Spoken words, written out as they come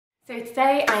So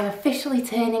today I'm officially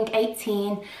turning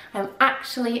 18. I'm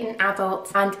actually an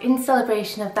adult, and in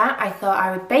celebration of that I thought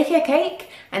I would bake a cake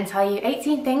and tell you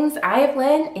 18 things I have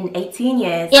learned in 18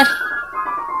 years. If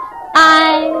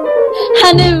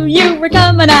I knew you were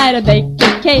coming, I'd bake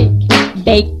a cake,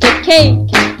 bake a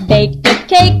cake, bake a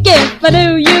cake. If I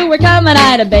knew you were coming,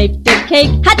 I'd bake a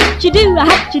cake. How'd you do,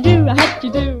 how'd you do, how'd you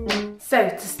do? So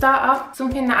to start off,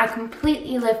 something that I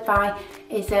completely live by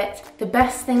is that the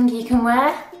best thing you can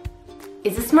wear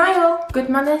is a smile.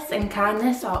 Good manners and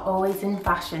kindness are always in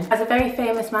fashion. As a very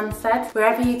famous man said,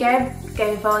 wherever you go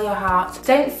with all your heart.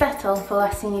 Don't settle for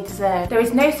less than you deserve. There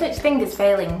is no such thing as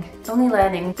failing, only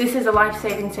learning. This is a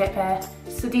life-saving tip here.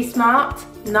 Study smart,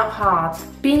 not hard.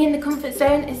 Being in the comfort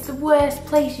zone is the worst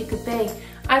place you could be.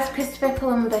 As Christopher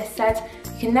Columbus said,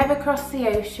 you can never cross the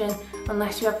ocean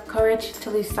unless you have the courage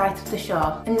to lose sight of the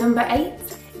shore. And number 8,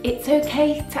 it's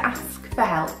okay to ask for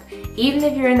help, even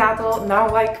if you're an adult now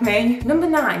like me. Number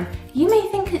 9, you may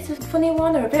think it's a funny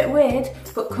one or a bit weird,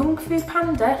 but Kung Fu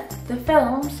Panda, the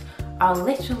films, are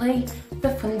literally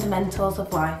the fundamentals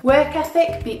of life. Work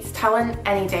ethic beats talent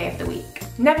any day of the week.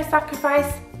 Never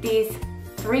sacrifice these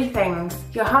 3 things: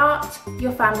 your heart,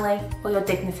 your family, or your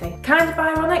dignity. Kind of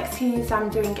ironic since I'm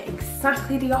doing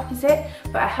exactly the opposite,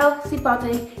 but a healthy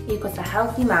body equals a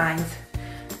healthy mind.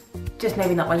 Just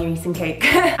maybe not when you're eating cake.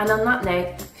 And on that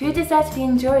note, food is there to be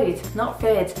enjoyed, not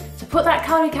feared. So put that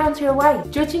calorie counter away.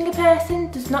 Judging a person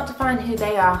does not define who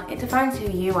they are, it defines who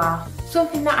you are.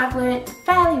 Something that I've learned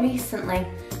fairly recently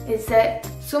is that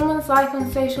someone's life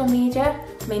on social media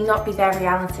may not be their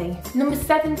reality. Number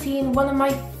 17, one of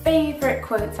my favourite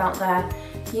quotes out there: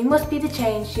 you must be the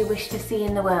change you wish to see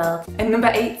in the world. And number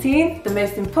 18, the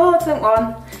most important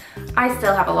one: I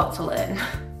still have a lot to learn.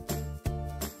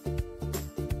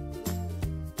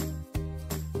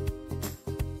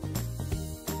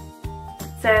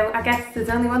 So I guess there's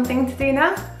only one thing to do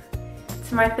now.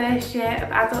 It's my first year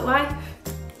of adult life.